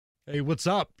Hey, what's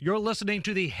up? You're listening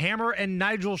to the Hammer and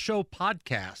Nigel Show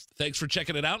podcast. Thanks for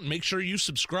checking it out, and make sure you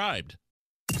subscribed.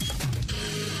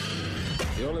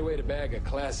 The only way to bag a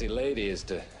classy lady is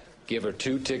to give her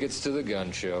 2 tickets to the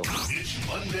gun show. It's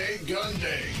Monday Gun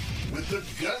Day with the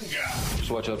Gun Guy.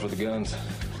 Just watch out for the guns.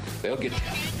 They'll get you.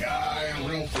 Guy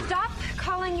Relford. Stop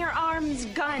calling your arms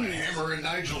guns. Hammer and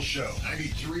Nigel Show,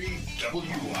 93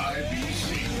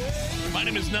 WIBC. My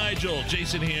name is Nigel.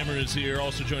 Jason Hammer is here.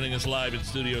 Also joining us live in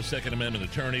studio, Second Amendment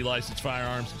attorney, licensed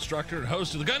firearms instructor, and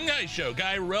host of the Gun Guy Show,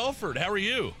 Guy Relford. How are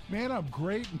you? Man, I'm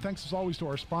great, and thanks as always to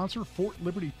our sponsor, Fort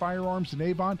Liberty Firearms in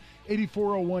Avon,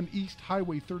 8401 East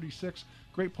Highway 36.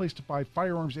 Great place to buy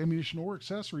firearms, ammunition, or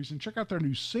accessories. And check out their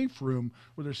new safe room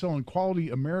where they're selling quality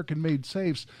American-made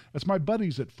safes. That's my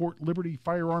buddies at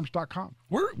FortLibertyFirearms.com.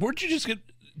 Where'd you just get?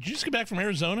 Did you just get back from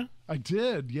Arizona? I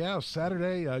did, yeah,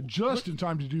 Saturday, just in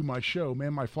time to do my show.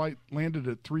 Man, my flight landed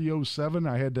at 3:07.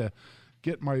 I had to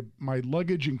get my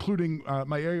luggage, including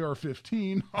my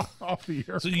AR-15, off the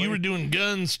airplane. So you were doing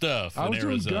gun stuff in Arizona.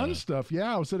 I was doing gun stuff,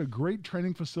 yeah. I was at a great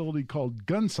training facility called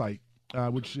Gunsight.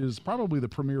 Which is probably the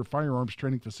premier firearms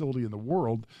training facility in the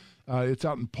world. It's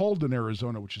out in Paulden,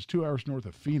 Arizona, which is 2 hours north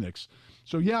of Phoenix.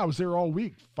 So, yeah, I was there all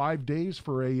week, 5 days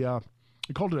for they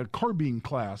called it a carbine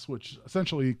class, which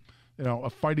essentially, a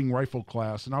fighting rifle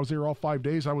class. And I was there all 5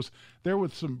 days. I was there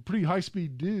with some pretty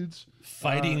high-speed dudes.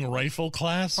 Fighting rifle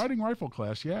class? Fighting rifle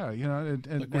class, yeah. And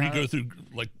like where you go through,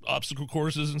 like, obstacle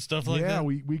courses and stuff like that? Yeah,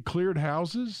 we cleared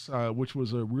houses, which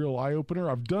was a real eye-opener.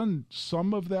 I've done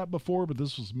some of that before, but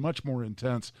this was much more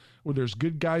intense, where there's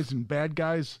good guys and bad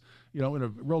guys, in a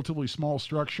relatively small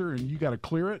structure, and you got to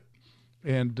clear it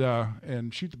and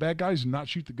shoot the bad guys and not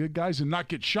shoot the good guys and not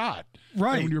get shot.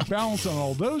 Right. And when you're balanced on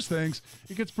all those things,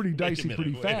 it gets pretty dicey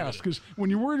pretty fast, because when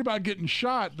you're worried about getting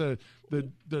shot, the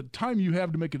time you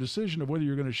have to make a decision of whether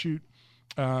you're going to shoot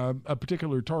a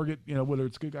particular target, whether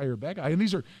it's a good guy or a bad guy. And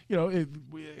these are, in a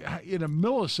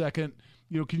millisecond,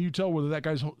 can you tell whether that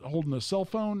guy's holding a cell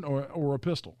phone or a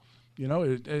pistol? So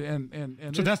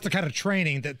that's the kind of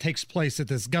training that takes place at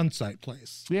this Gunsight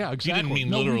place. Yeah, exactly. You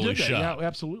didn't mean literally shot. Yeah,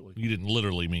 absolutely. You didn't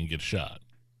literally mean get shot.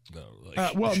 No,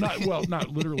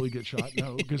 not literally get shot.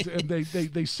 No, because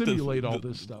they simulate all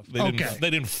this stuff. They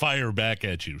didn't fire back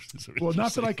at you. Well,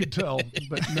 not that I could tell,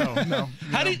 but no.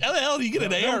 How the hell do you get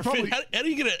an AR? How do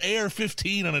you get an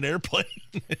AR-15 on an airplane?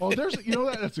 Well,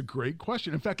 that's a great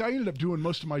question. In fact, I ended up doing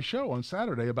most of my show on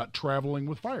Saturday about traveling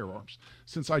with firearms,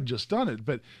 since I'd just done it.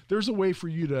 But there's a way for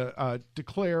you to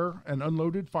declare an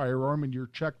unloaded firearm in your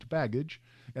checked baggage,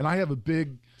 and I have a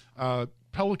big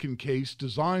Pelican case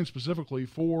designed specifically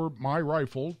for my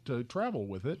rifle to travel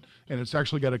with it, and it's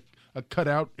actually got a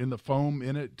cutout in the foam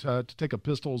in it to take a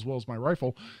pistol as well as my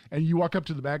rifle. And you walk up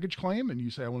to the baggage claim and you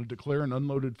say, I want to declare an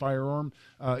unloaded firearm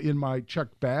in my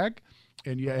checked bag,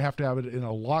 and you have to have it in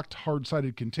a locked,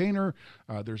 hard-sided container.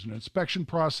 There's an inspection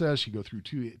process. You go through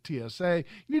TSA.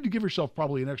 You need to give yourself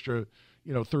probably an extra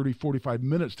 30, 45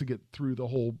 minutes to get through the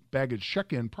whole baggage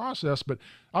check-in process, but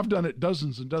I've done it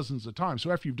dozens and dozens of times. So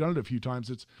after you've done it a few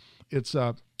times, it's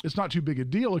not too big a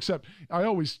deal, except I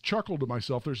always chuckle to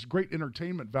myself. There's great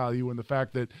entertainment value in the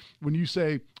fact that when you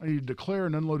say, I need to declare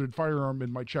an unloaded firearm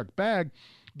in my checked bag,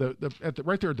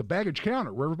 right there at the baggage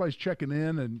counter where everybody's checking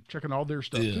in and checking all their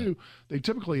stuff too, they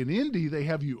typically in Indy, they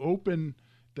have you open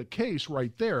the case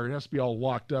right there. It has to be all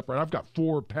locked up, right? I've got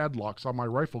 4 padlocks on my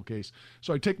rifle case.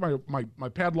 So I take my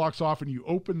padlocks off and you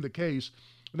open the case,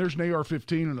 and there's an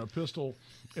AR-15 and a pistol,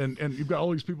 and you've got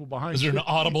all these people behind you. Is there an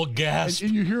audible gasp?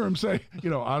 And you hear them say, I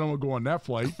don't want to go on that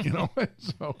flight,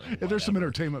 So there's some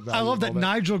entertainment value. I love that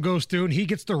Nigel goes through and he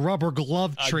gets the rubber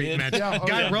glove treatment.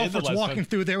 Guy Relford's walking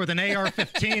through there with an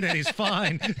AR-15 and he's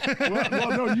fine.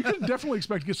 Well, no, you can definitely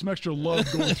expect to get some extra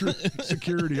love going through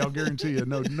security. I'll guarantee you.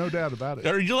 No doubt about it.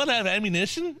 Are you allowed to have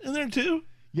ammunition in there too?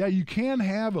 Yeah, you can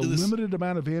have a limited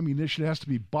amount of ammunition. It has to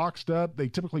be boxed up. They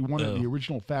typically want it in the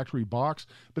original factory box,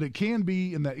 but it can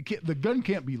be in that. The gun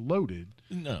can't be loaded,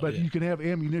 but you can have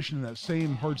ammunition in that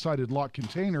same hard-sided locked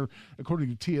container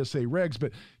according to TSA regs.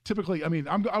 But typically,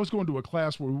 I was going to a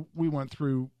class where we went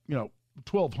through,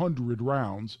 1,200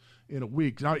 rounds in a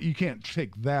week. Now, you can't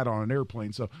take that on an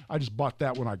airplane, so I just bought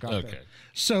that when I got there.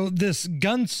 So this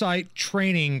Gunsight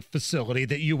training facility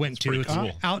that you went to, it's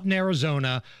out in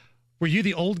Arizona. Were you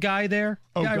the old guy there?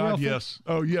 Oh, God, yes.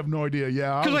 Oh, you have no idea.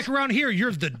 Yeah. Because like around here,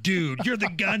 you're the dude. You're the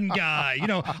gun guy.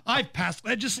 I've passed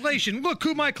legislation. Look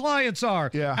who my clients are.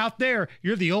 Yeah. Out there,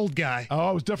 you're the old guy. Oh,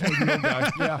 I was definitely the old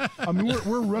guy. Yeah.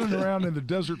 We're running around in the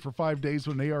desert for 5 days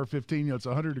with an AR-15. It's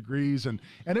 100 degrees, and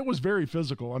it was very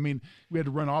physical. We had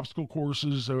to run obstacle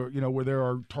courses, where there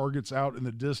are targets out in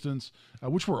the distance,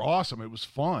 which were awesome. It was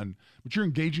fun. but you're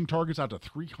engaging targets out to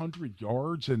 300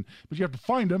 yards, but you have to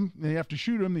find them, and you have to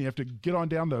shoot them, and you have to get on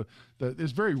down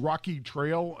this very rocky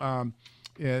trail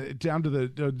down to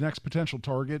the next potential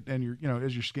target, and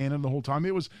as you're scanning the whole time.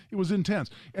 It was intense.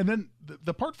 And then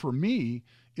the part for me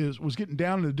was getting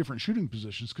down into different shooting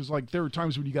positions, because like there were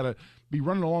times when you got to be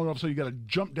running along, all of a sudden you got to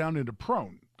jump down into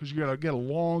prone, because you got to get a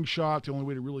long shot. The only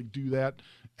way to really do that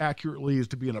accurately is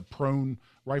to be in a prone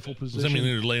rifle position. Does that mean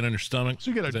you're laying on your stomach?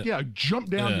 So you got to jump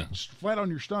down flat on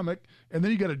your stomach, and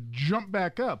then you got to jump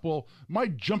back up. Well, my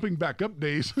jumping back up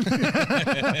days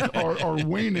are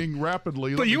waning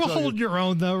rapidly. But you will hold your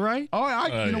own, though, right?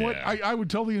 Oh, you know what? I would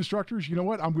tell the instructors, you know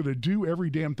what? I'm going to do every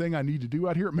damn thing I need to do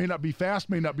out here. It may not be fast,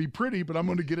 may not be pretty, but I'm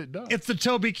going to get it done. It's the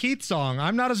Toby Keith song.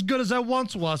 I'm not as good as I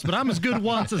once was, but I'm as good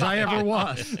once as I ever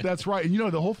was. That's right. And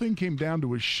the whole thing came down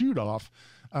to a shoot-off.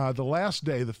 The last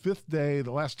day, the fifth day,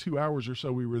 the last 2 hours or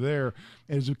so we were there,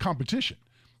 and it was a competition.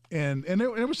 And there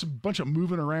was a bunch of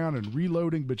moving around and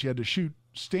reloading, but you had to shoot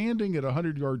standing at a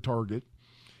 100-yard target.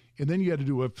 And then you had to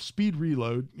do a speed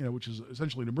reload, which is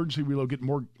essentially an emergency reload, get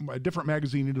a different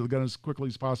magazine into the gun as quickly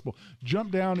as possible,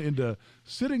 jump down into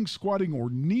sitting, squatting, or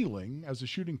kneeling as a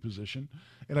shooting position.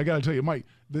 And I got to tell you, Mike,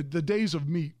 the days of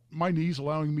my knees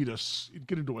allowing me to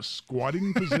get into a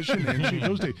squatting position, and shoot,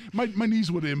 those days, my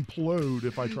knees would implode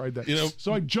if I tried that.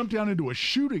 So I jumped down into a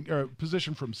shooting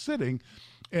position from sitting.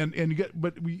 And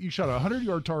you shot a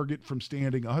 100-yard target from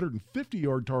standing, a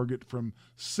 150-yard target from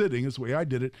sitting is the way I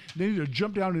did it. Then you need to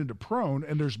jump down into prone,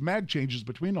 and there's mag changes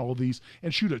between all of these,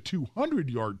 and shoot a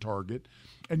 200-yard target.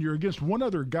 And you're against one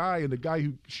other guy, and the guy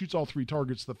who shoots all three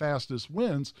targets the fastest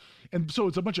wins. And so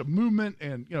it's a bunch of movement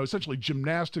and essentially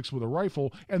gymnastics with a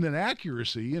rifle, and then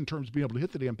accuracy in terms of being able to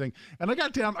hit the damn thing. And I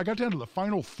got down to the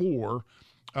final four.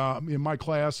 In my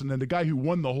class, and then the guy who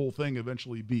won the whole thing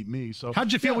eventually beat me. So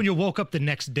how'd you feel when you woke up the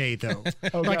next day, though?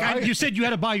 You said you had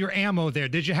to buy your ammo there.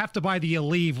 Did you have to buy the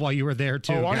Aleve while you were there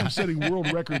too? I am setting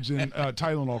world records in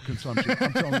Tylenol consumption.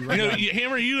 I'm telling you right now.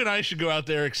 Hammer, you and I should go out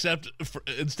there. Except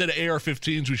instead of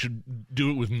AR-15s, we should do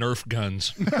it with Nerf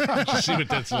guns. Just see what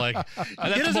that's like.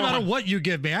 It doesn't matter what you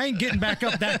give me. I ain't getting back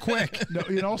up that quick.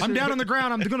 No, I'm down on the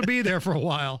ground. I'm going to be there for a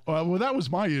while. Well, that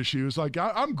was my issue. It's like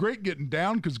I'm great getting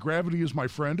down because gravity is my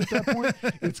friend at that point.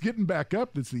 It's getting back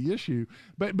up that's the issue.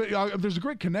 But there's a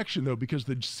great connection, though, because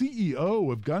the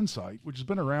CEO of Gunsight, which has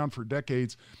been around for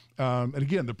decades, and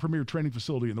again, the premier training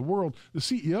facility in the world, the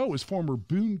CEO is former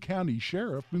Boone County,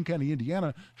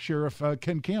 Indiana Sheriff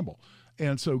Ken Campbell.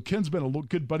 And so Ken's been a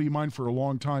good buddy of mine for a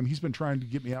long time. He's been trying to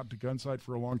get me out to Gunsight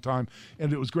for a long time,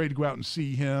 and it was great to go out and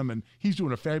see him. And he's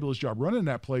doing a fabulous job running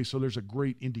that place, so there's a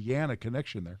great Indiana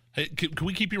connection there. Hey, can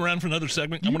we keep you around for another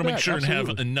segment? I want to make sure and have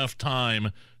enough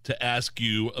time to ask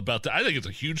you about that. I think it's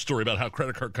a huge story about how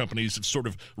credit card companies have sort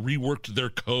of reworked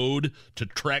their code to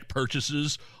track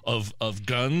purchases of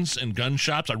guns and gun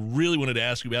shops. I really wanted to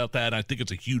ask you about that. I think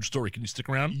it's a huge story. Can you stick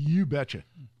around? You betcha.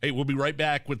 Hey, we'll be right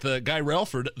back with Guy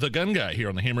Relford, the gun guy, here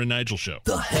on the Hammer and Nigel Show.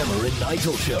 The Hammer and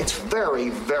Nigel Show. It's very,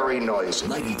 very noisy.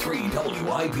 93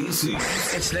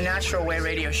 WIBC. It's the natural way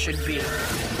radio should be.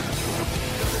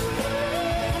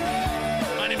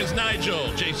 My name is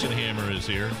Nigel. Jason Hammer is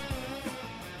here.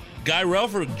 Guy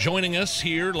Relford joining us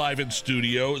here live in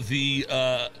studio. The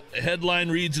headline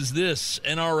reads as this: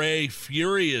 NRA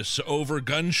furious over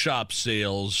gun shop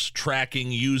sales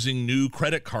tracking using new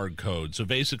credit card codes. So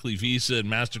basically Visa and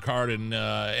MasterCard and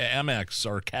Amex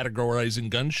are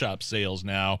categorizing gun shop sales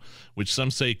now, which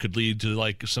some say could lead to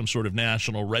like some sort of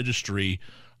national registry.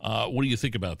 What do you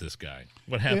think about this, Guy?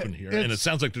 What happened here? And it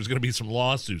sounds like there's going to be some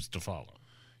lawsuits to follow.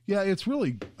 Yeah, it's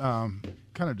really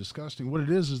kind of disgusting. What it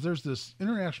is there's this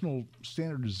international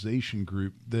standardization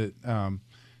group that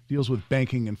deals with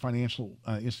banking and financial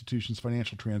institutions,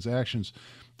 financial transactions.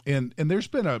 And there's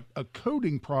been a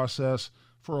coding process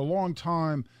for a long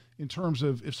time in terms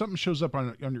of if something shows up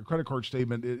on your credit card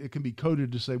statement, it can be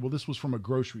coded to say, well, this was from a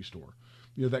grocery store.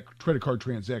 That credit card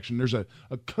transaction. There's a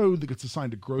code that gets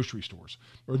assigned to grocery stores,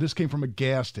 or this came from a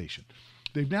gas station.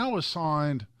 They've now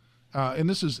assigned... and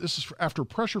this is after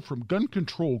pressure from gun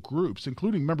control groups,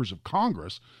 including members of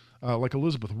Congress, like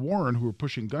Elizabeth Warren, who are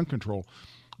pushing gun control.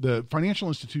 The financial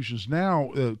institutions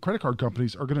now, credit card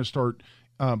companies, are going to start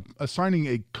assigning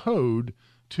a code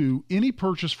to any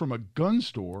purchase from a gun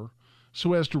store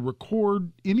so as to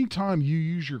record anytime you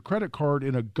use your credit card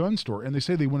in a gun store. And they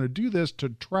say they want to do this to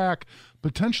track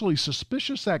potentially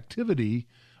suspicious activity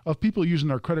of people using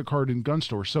their credit card in gun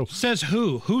stores. So says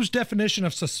who? Whose definition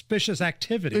of suspicious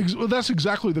activity? Well, that's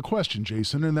exactly the question,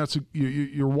 Jason, and that's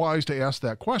you're wise to ask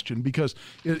that question because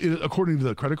according to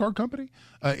the credit card company,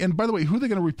 and by the way, who are they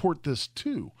going to report this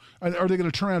to? Are they going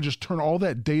to turn around and just turn all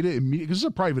that data immediately? Because it's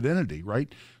a private entity,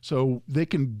 right? So they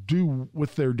can do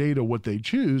with their data what they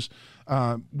choose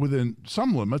within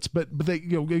some limits, but they're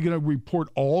going to report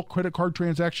all credit card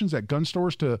transactions at gun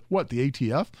stores to what, the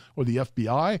ATF or the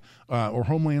FBI or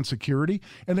Homeland Security,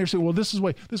 and they're saying, well, this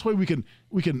way we can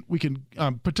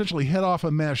potentially head off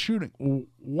a mass shooting. Well,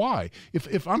 why?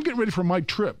 If I'm getting ready for my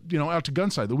trip, out to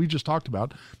Gunsite that we just talked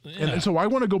about, and so I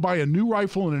want to go buy a new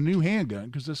rifle and a new handgun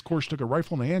because this course took a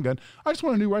rifle and a handgun. I just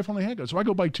want a new rifle and a handgun, so I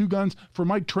go buy 2 guns for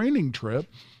my training trip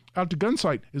out to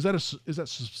Gunsite. Is that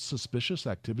suspicious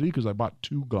activity because I bought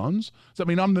 2 guns? Does that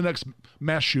mean I'm the next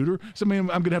mass shooter? Does that mean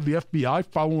I'm going to have the FBI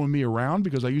following me around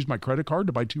because I used my credit card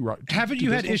to buy 2 Haven't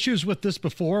you had issues with this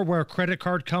before where a credit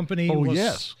card company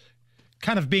was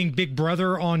kind of being big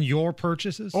brother on your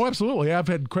purchases? Oh, absolutely. I've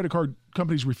had credit card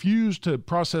companies refuse to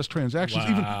process transactions,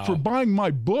 even for buying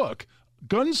my book,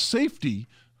 Gun Safety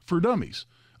for Dummies.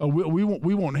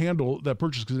 We won't handle that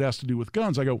purchase because it has to do with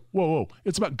guns. I go, whoa,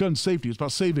 it's about gun safety. It's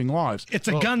about saving lives. It's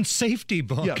a gun safety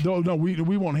book. Yeah, no,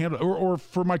 we won't handle it. Or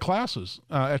for my classes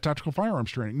at Tactical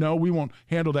Firearms Training. No, we won't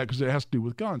handle that because it has to do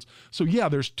with guns. So yeah,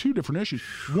 there's 2 different issues.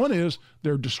 One is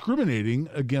they're discriminating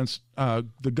against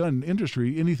the gun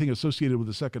industry, anything associated with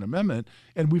the Second Amendment,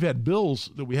 and we've had bills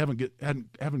that we haven't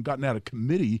gotten out of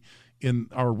committee in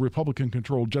our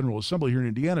Republican-controlled General Assembly here in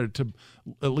Indiana to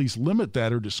at least limit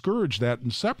that or discourage that.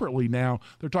 And separately now,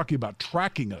 they're talking about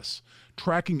tracking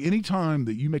any time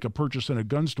that you make a purchase in a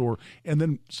gun store and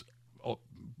then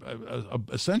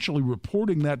essentially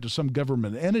reporting that to some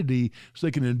government entity so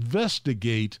they can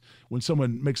investigate when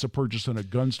someone makes a purchase in a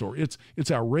gun store. It's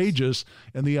outrageous,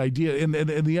 and the idea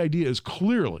is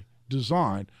clearly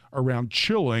designed around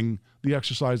chilling the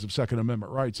exercise of Second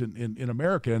Amendment rights in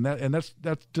America, and that's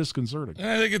disconcerting.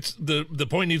 I think it's the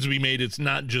point needs to be made. It's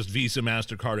not just Visa,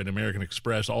 MasterCard, and American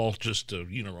Express all just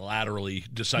unilaterally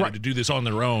decided to do this on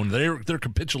their own. They're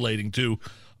capitulating to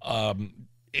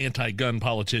anti-gun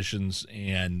politicians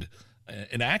and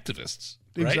activists.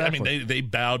 Right? Exactly. I mean, they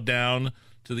bowed down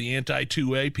to the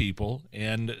anti-2A people,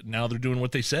 and now they're doing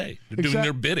what they say. They're doing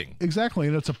their bidding. Exactly,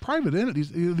 and it's a private entity.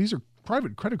 These are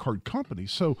private credit card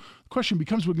companies. So the question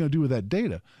becomes, what are we going to do with that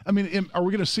data? I mean, are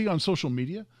we going to see on social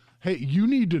media, hey, you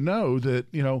need to know that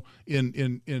in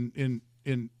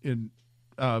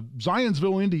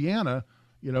Zionsville, Indiana,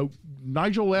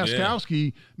 Nigel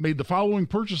Laskowski made the following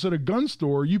purchase at a gun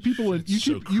store. You people in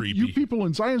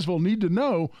Zionsville need to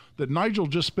know that Nigel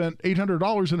just spent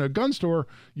 $800 in a gun store.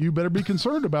 You better be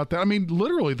concerned about that. I mean,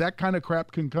 literally, that kind of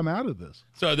crap can come out of this.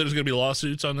 So there's going to be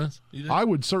lawsuits on this? I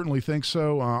would certainly think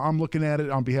so. I'm looking at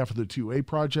it on behalf of the 2A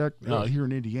project here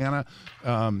in Indiana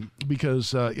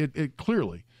because it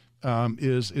clearly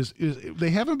is they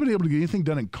haven't been able to get anything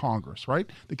done in Congress, right?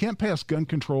 They can't pass gun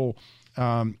control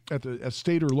at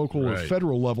state or local or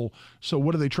federal level. So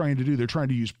what are they trying to do? They're trying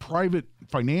to use private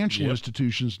financial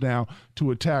institutions now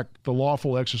to attack the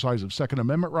lawful exercise of Second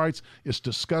Amendment rights. It's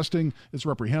disgusting. It's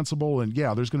reprehensible. And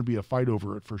yeah, there's going to be a fight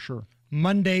over it for sure.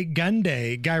 Monday Gun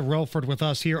Day. Guy Relford with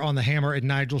us here on the Hammer and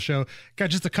Nigel show.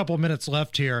 Got just a couple of minutes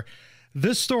left here.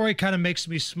 This story kind of makes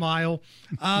me smile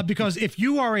because if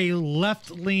you are a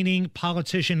left-leaning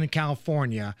politician in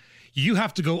California, you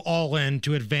have to go all in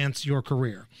to advance your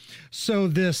career. So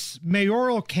this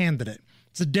mayoral candidate,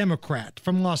 it's a Democrat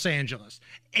from Los Angeles,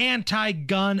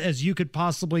 anti-gun as you could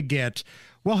possibly get.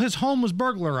 Well, his home was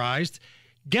burglarized.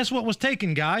 Guess what was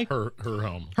taken, Guy? Her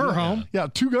home. Her home. Yeah,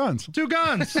 2 guns. 2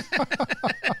 guns.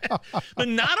 But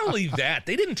not only that,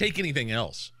 they didn't take anything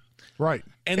else. Right.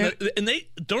 And they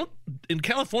don't, in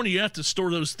California, you have to store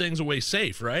those things away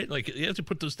safe, right? Like, you have to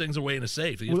put those things away in a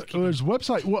safe. There's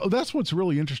website. Well, that's what's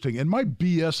really interesting. And my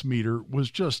BS meter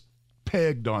was just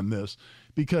pegged on this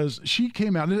because she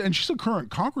came out, and she's a current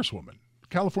congresswoman,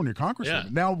 California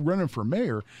congresswoman, now running for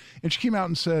mayor. And she came out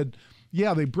and said,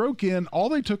 yeah, they broke in. All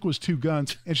they took was 2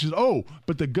 guns. And she said,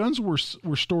 but the guns were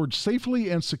stored safely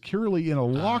and securely in a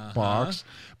lockbox.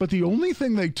 But the only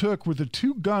thing they took were the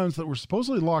 2 guns that were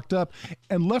supposedly locked up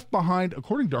and left behind,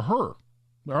 according to her. All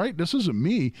right, this isn't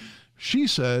me. She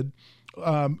said,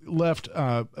 left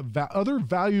other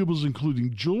valuables,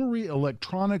 including jewelry,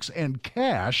 electronics, and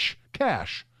cash,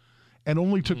 and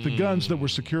only took the guns that were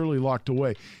securely locked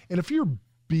away. And if your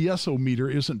BSO meter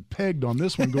isn't pegged on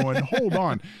this one going, hold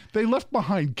on, they left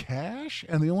behind cash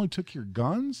and they only took your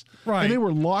guns? Right. And they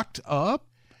were locked up?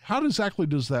 How exactly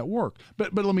does that work?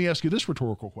 But let me ask you this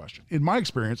rhetorical question. In my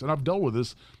experience, and I've dealt with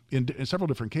this in several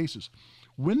different cases,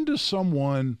 when does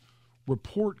someone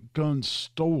report guns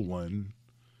stolen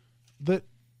that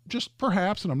just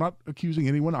perhaps, and I'm not accusing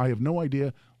anyone, I have no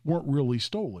idea, weren't really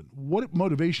stolen? What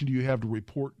motivation do you have to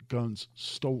report guns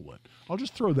stolen? I'll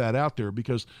just throw that out there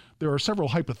because there are several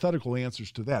hypothetical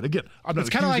answers to that. Again, I'm not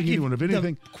accusing anyone of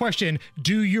anything. The question,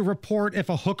 do you report if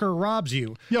a hooker robs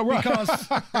you? Yeah, right. Because,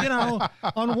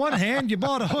 on one hand, you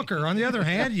bought a hooker. On the other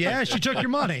hand, yeah, she took your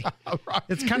money. Right.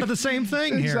 It's kind of the same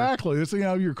thing here. Exactly. It's,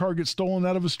 your car gets stolen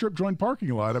out of a strip joint parking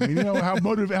lot. I mean, how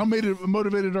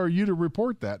motivated are you to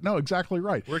report that? No, exactly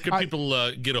right. Where can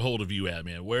people get a hold of you at,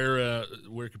 man? Where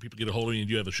can people get a hold of you? And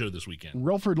do you have a show this weekend?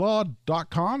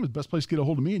 RelfordLaw.com is the best place to get a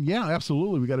hold of me. And yeah,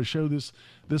 absolutely. We got a show this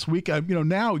week.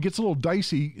 Now it gets a little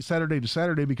dicey Saturday to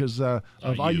Saturday because of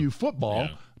IU football.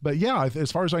 Yeah. But yeah,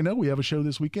 as far as I know, we have a show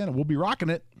this weekend and we'll be rocking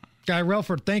it. Guy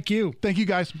Relford, thank you. Thank you,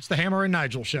 guys. It's the Hammer and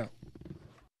Nigel Show.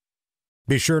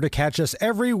 Be sure to catch us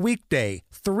every weekday,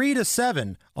 3 to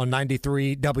 7 on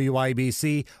 93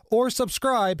 WIBC, or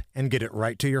subscribe and get it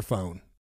right to your phone.